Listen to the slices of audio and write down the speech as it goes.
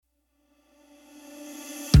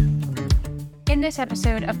In this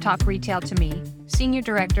episode of Talk Retail to Me, Senior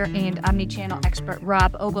Director and Omnichannel expert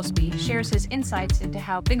Rob Oglesby shares his insights into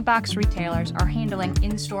how big box retailers are handling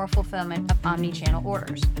in-store fulfillment of omnichannel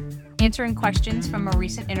orders. Answering questions from a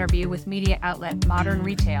recent interview with media outlet Modern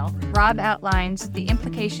Retail, Rob outlines the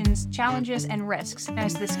implications, challenges, and risks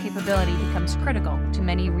as this capability becomes critical to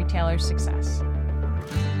many retailers' success.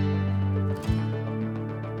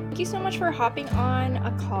 Thank you so much for hopping on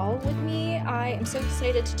a call with me. I am so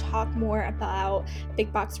excited to talk more about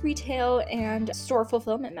big box retail and store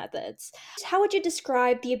fulfillment methods. How would you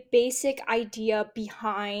describe the basic idea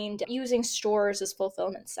behind using stores as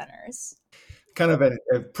fulfillment centers? Kind of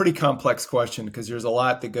a pretty complex question because there's a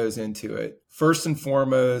lot that goes into it. First and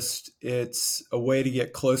foremost, it's a way to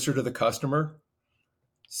get closer to the customer.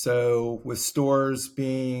 So with stores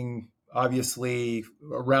being obviously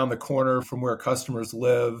around the corner from where customers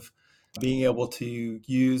live, being able to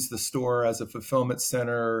use the store as a fulfillment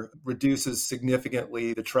center reduces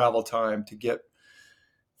significantly the travel time to get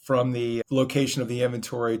from the location of the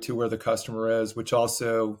inventory to where the customer is, which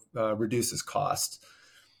also reduces costs.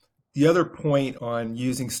 The other point on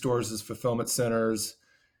using stores as fulfillment centers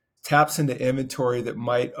taps into inventory that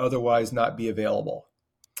might otherwise not be available.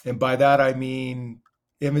 And by that, I mean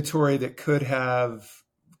inventory that could have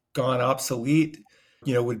gone obsolete,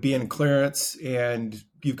 would be in clearance, and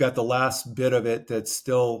you've got the last bit of it that's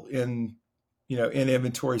still in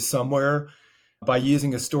inventory somewhere. By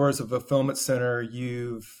using a store as a fulfillment center,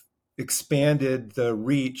 you've expanded the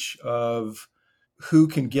reach of who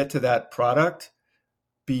can get to that product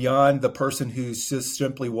beyond the person who's just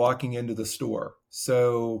simply walking into the store.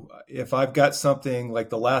 So if I've got something like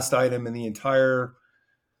the last item in the entire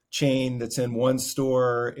chain that's in one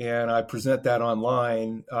store and I present that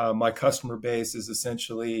online, my customer base is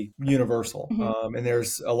essentially universal. And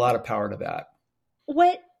there's a lot of power to that.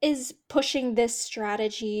 What is pushing this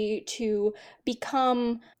strategy to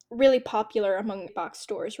become really popular among box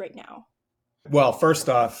stores right now? Well, first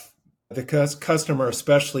off, the customer,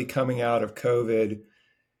 especially coming out of COVID,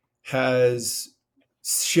 has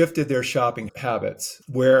shifted their shopping habits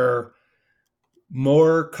where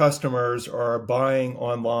more customers are buying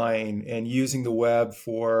online and using the web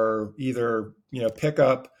for either,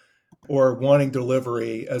 pickup or wanting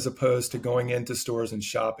delivery as opposed to going into stores and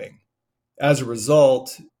shopping. As a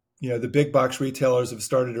result, the big box retailers have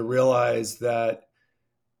started to realize that,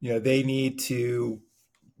 they need to,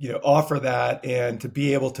 offer that and to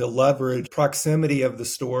be able to leverage proximity of the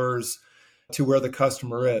stores to where the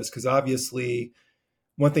customer is. Because obviously,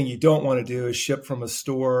 one thing you don't want to do is ship from a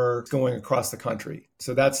store going across the country.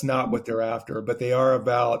 So that's not what they're after, but they are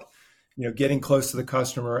about, getting close to the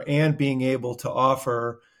customer and being able to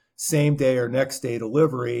offer same day or next day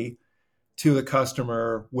delivery to the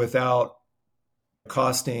customer without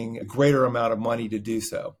costing a greater amount of money to do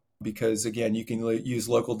so. Because again, you can use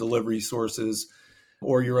local delivery sources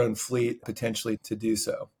or your own fleet potentially to do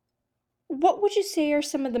so. What would you say are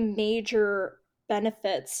some of the major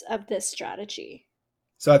benefits of this strategy?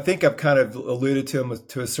 So I think I've kind of alluded to them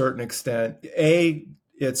to a certain extent.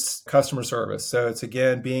 It's customer service. So it's,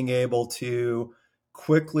 again, being able to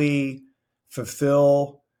quickly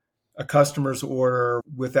fulfill a customer's order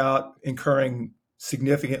without incurring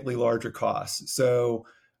significantly larger costs. So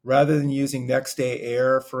rather than using next day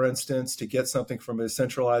air, for instance, to get something from a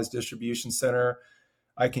centralized distribution center,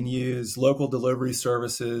 I can use local delivery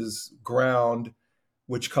services, ground,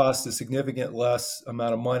 which costs a significant less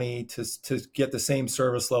amount of money to get the same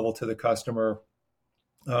service level to the customer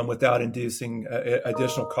without inducing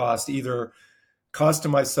additional cost, either cost to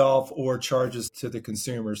myself or charges to the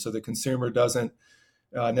consumer. So the consumer doesn't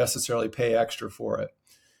necessarily pay extra for it.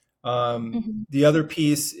 The other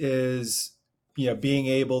piece is, being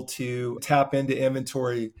able to tap into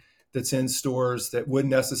inventory that's in stores that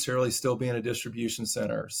wouldn't necessarily still be in a distribution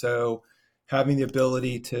center. So having the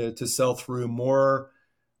ability to sell through more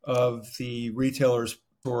of the retailer's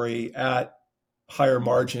inventory at higher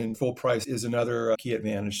margin, full price, is another key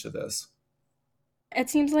advantage to this. It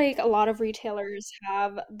seems like a lot of retailers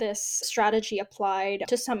have this strategy applied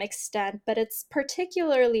to some extent, but it's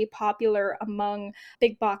particularly popular among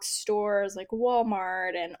big box stores like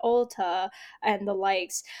Walmart and Ulta and the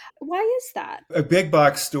likes. Why is that? A big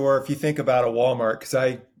box store, if you think about a Walmart, because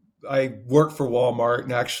I work for Walmart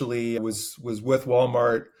and actually was with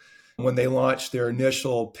Walmart when they launched their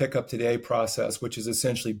initial Pick Up Today process, which is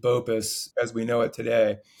essentially BOPUS as we know it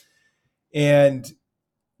today. And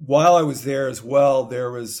while I was there as well, there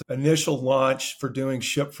was initial launch for doing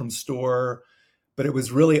ship from store, but it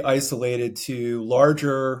was really isolated to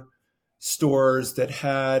larger stores that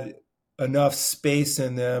had enough space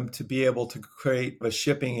in them to be able to create a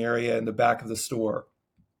shipping area in the back of the store.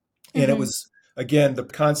 And it was again, the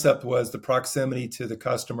concept was the proximity to the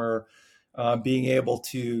customer, being able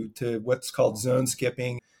to what's called zone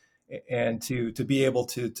skipping, and to be able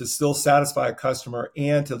to still satisfy a customer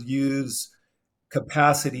and to use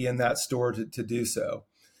capacity in that store to do so.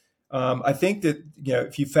 I think that,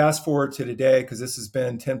 if you fast forward to today, because this has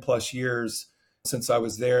been 10 plus years since I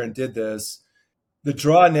was there and did this, the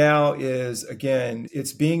draw now is, again,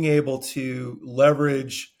 it's being able to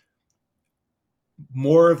leverage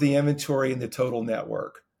more of the inventory in the total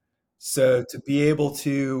network. So to be able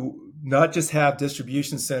to not just have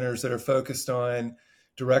distribution centers that are focused on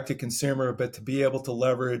direct to consumer, but to be able to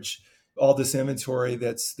leverage all this inventory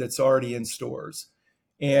that's already in stores.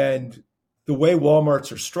 And the way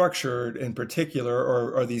Walmarts are structured in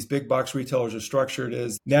particular, or these big box retailers are structured,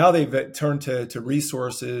 is now they've turned to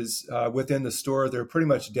resources within the store. They're pretty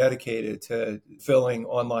much dedicated to filling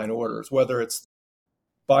online orders, whether it's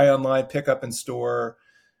buy online, pick up in store,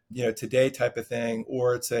 today type of thing,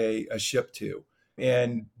 or it's a ship to.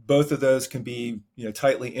 And both of those can be,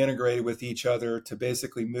 tightly integrated with each other to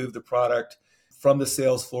basically move the product from the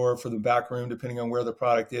sales floor, from the back room, depending on where the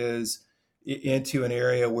product is, into an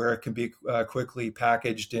area where it can be quickly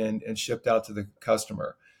packaged and shipped out to the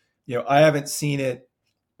customer. I haven't seen it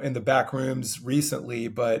in the back rooms recently,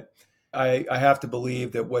 but I have to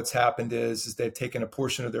believe that what's happened is they've taken a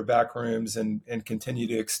portion of their back rooms and continue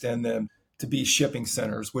to extend them to be shipping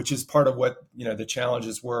centers, which is part of what the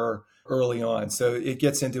challenges were early on. So it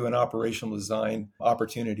gets into an operational design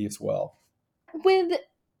opportunity as well. With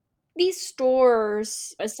these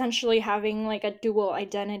stores essentially having like a dual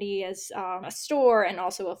identity as a store and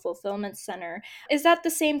also a fulfillment center, is that the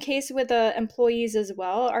same case with the employees as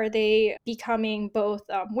well? Are they becoming both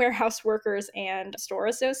warehouse workers and store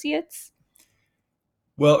associates?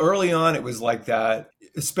 Well, early on, it was like that,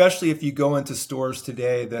 especially if you go into stores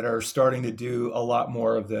today that are starting to do a lot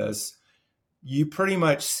more of this. You pretty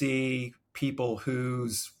much see people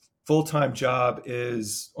whose full-time job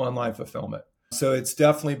is online fulfillment. So it's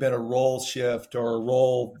definitely been a role shift or a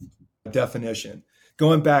role definition.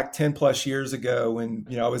 Going back 10 plus years ago when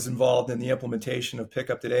I was involved in the implementation of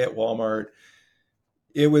Pickup Today at Walmart,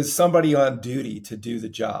 it was somebody on duty to do the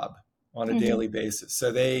job on a daily basis.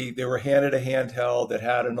 So they were handed a handheld that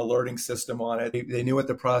had an alerting system on it. They knew what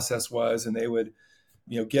the process was, and they would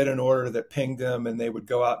get an order that pinged them, and they would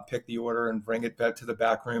go out and pick the order and bring it back to the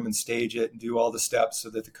back room and stage it and do all the steps so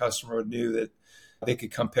that the customer knew that they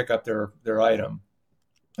could come pick up their item.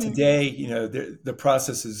 Today, the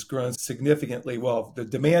process has grown significantly. Well, the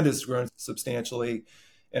demand has grown substantially.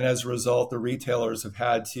 And as a result, the retailers have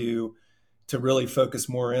had to really focus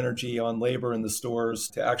more energy on labor in the stores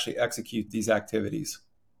to actually execute these activities.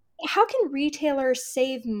 How can retailers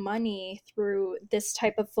save money through this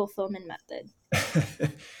type of fulfillment method?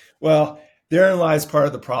 Well, therein lies part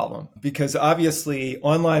of the problem, because obviously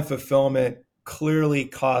online fulfillment clearly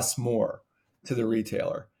costs more to the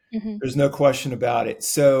retailer. Mm-hmm. There's no question about it.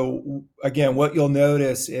 So again, what you'll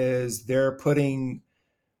notice is they're putting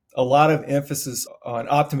a lot of emphasis on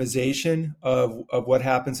optimization of what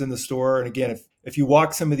happens in the store. And again, if you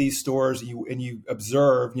walk some of these stores and you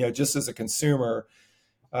observe, just as a consumer,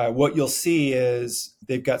 what you'll see is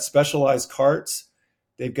they've got specialized carts.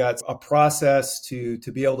 They've got a process to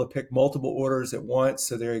be able to pick multiple orders at once.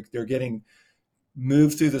 So they're getting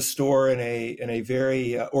moved through the store in a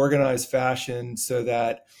very organized fashion so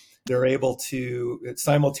that they're able to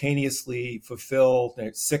simultaneously fulfill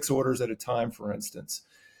 6 orders at a time, for instance.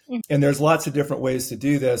 And there's lots of different ways to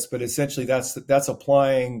do this, but essentially that's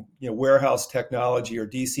applying warehouse technology or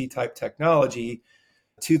DC type technology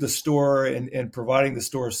to the store and providing the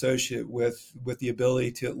store associate with the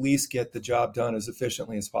ability to at least get the job done as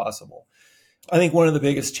efficiently as possible. I think one of the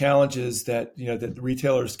biggest challenges that that the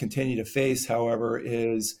retailers continue to face, however,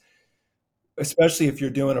 is especially if you're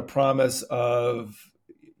doing a promise of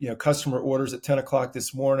customer orders at 10 o'clock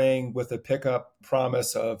this morning with a pickup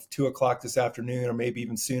promise of 2 o'clock this afternoon, or maybe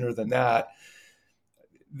even sooner than that.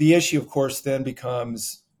 The issue, of course, then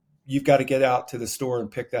becomes you've got to get out to the store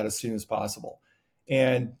and pick that as soon as possible.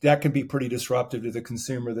 And that can be pretty disruptive to the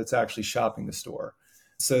consumer that's actually shopping the store.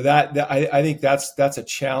 So I think that's a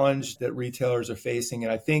challenge that retailers are facing.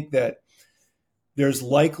 And I think that there's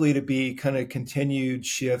likely to be kind of continued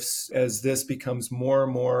shifts as this becomes more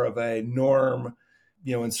and more of a norm,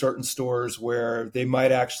 in certain stores where they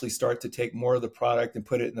might actually start to take more of the product and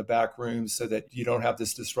put it in the back room so that you don't have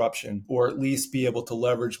this disruption, or at least be able to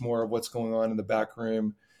leverage more of what's going on in the back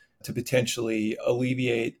room to potentially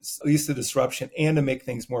alleviate at least the disruption and to make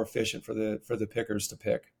things more efficient for the pickers to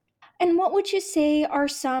pick. And what would you say are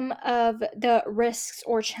some of the risks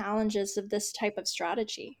or challenges of this type of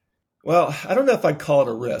strategy? Well, I don't know if I'd call it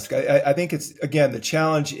a risk. I think it's, again, the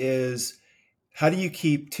challenge is how do you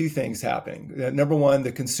keep two things happening? Number one,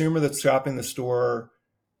 the consumer that's shopping the store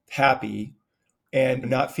happy and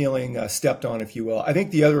not feeling stepped on, if you will. I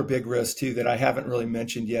think the other big risk, too, that I haven't really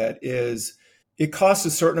mentioned yet is it costs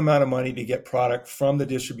a certain amount of money to get product from the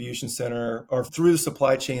distribution center or through the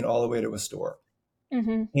supply chain all the way to a store.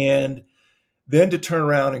 Mm-hmm. And then to turn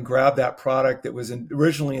around and grab that product that was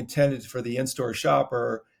originally intended for the in-store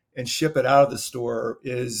shopper and ship it out of the store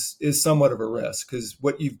is somewhat of a risk, because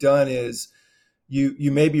what you've done is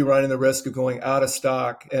you may be running the risk of going out of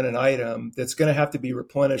stock in an item that's going to have to be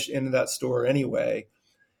replenished into that store anyway.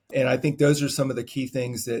 And I think those are some of the key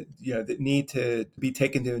things that that need to be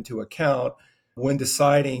taken into account when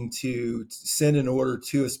deciding to send an order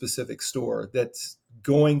to a specific store that's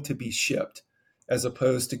going to be shipped, as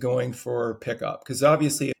opposed to going for pickup. Because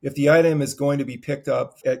obviously, if the item is going to be picked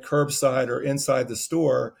up at curbside or inside the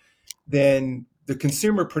store, then the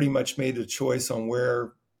consumer pretty much made a choice on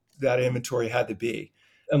where that inventory had to be.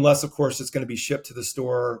 Unless, of course, it's going to be shipped to the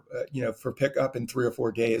store, for pickup in 3 or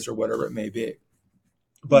 4 days or whatever it may be.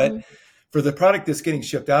 But for the product that's getting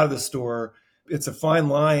shipped out of the store, it's a fine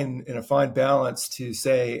line and a fine balance to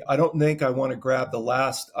say, I don't think I want to grab the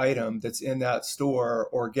last item that's in that store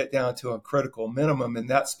or get down to a critical minimum in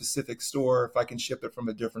that specific store if I can ship it from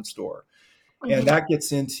a different store. And that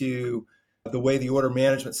gets into the way the order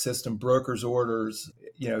management system brokers orders,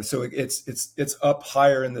 so it's up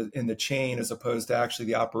higher in the chain as opposed to actually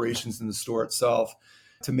the operations in the store itself,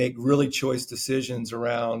 to make really choice decisions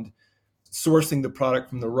around sourcing the product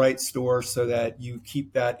from the right store so that you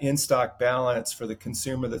keep that in-stock balance for the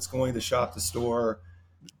consumer that's going to shop the store,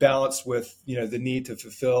 balanced with the need to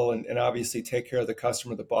fulfill and obviously take care of the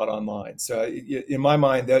customer that bought online. So in my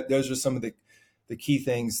mind, those are some of the key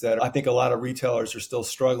things that I think a lot of retailers are still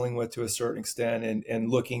struggling with to a certain extent, and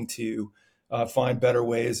looking to find better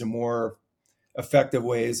ways and more effective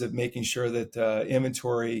ways of making sure that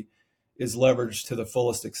inventory is leveraged to the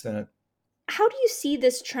fullest extent. How do you see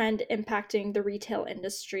this trend impacting the retail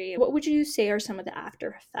industry? What would you say are some of the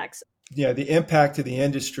after effects? Yeah, the impact to the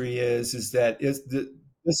industry is that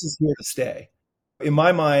this is here to stay. In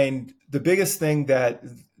my mind, the biggest thing that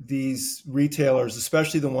these retailers,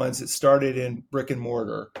 especially the ones that started in brick and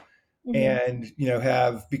mortar and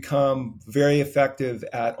have become very effective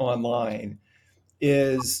at online,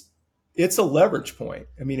 is it's a leverage point.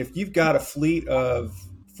 I mean, if you've got a fleet of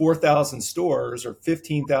 4,000 stores or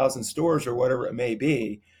 15,000 stores or whatever it may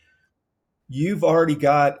be, you've already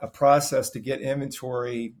got a process to get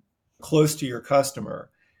inventory close to your customer.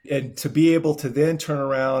 And to be able to then turn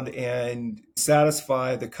around and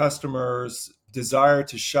satisfy the customer's desire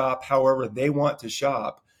to shop however they want to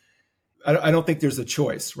shop, I don't think there's a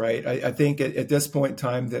choice, right? I think at this point in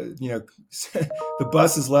time that, the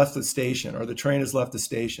bus has left the station or the train has left the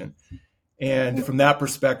station. And from that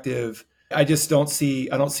perspective, I don't see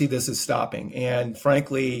this as stopping. And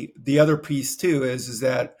frankly, the other piece too is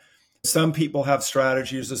that some people have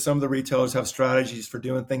strategies, or some of the retailers have strategies for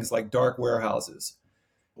doing things like dark warehouses,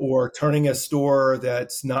 or turning a store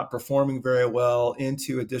that's not performing very well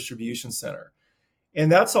into a distribution center.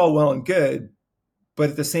 And that's all well and good.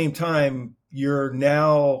 But at the same time, you're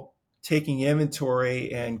now taking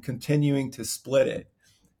inventory and continuing to split it.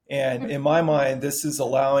 And in my mind, this is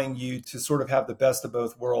allowing you to sort of have the best of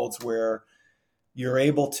both worlds, where you're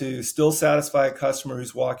able to still satisfy a customer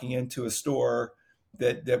who's walking into a store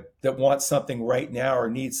that wants something right now or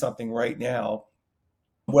needs something right now,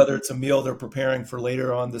 whether it's a meal they're preparing for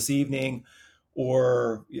later on this evening,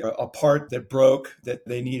 or a part that broke that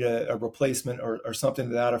they need a replacement, or something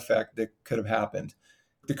to that effect that could have happened.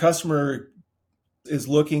 The customer is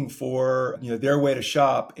looking for their way to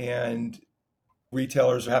shop, and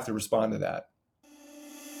retailers have to respond to that.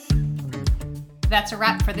 That's a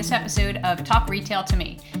wrap for this episode of Talk Retail to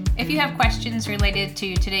Me. If you have questions related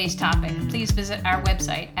to today's topic, please visit our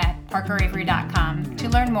website at parkeravery.com to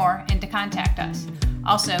learn more and to contact us.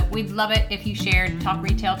 Also, we'd love it if you shared Talk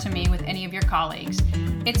Retail to Me with any of your colleagues.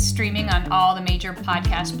 It's streaming on all the major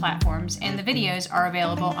podcast platforms, and the videos are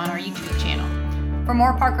available on our YouTube channel. For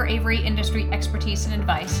more Parker Avery industry expertise and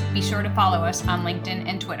advice, be sure to follow us on LinkedIn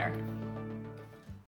and Twitter.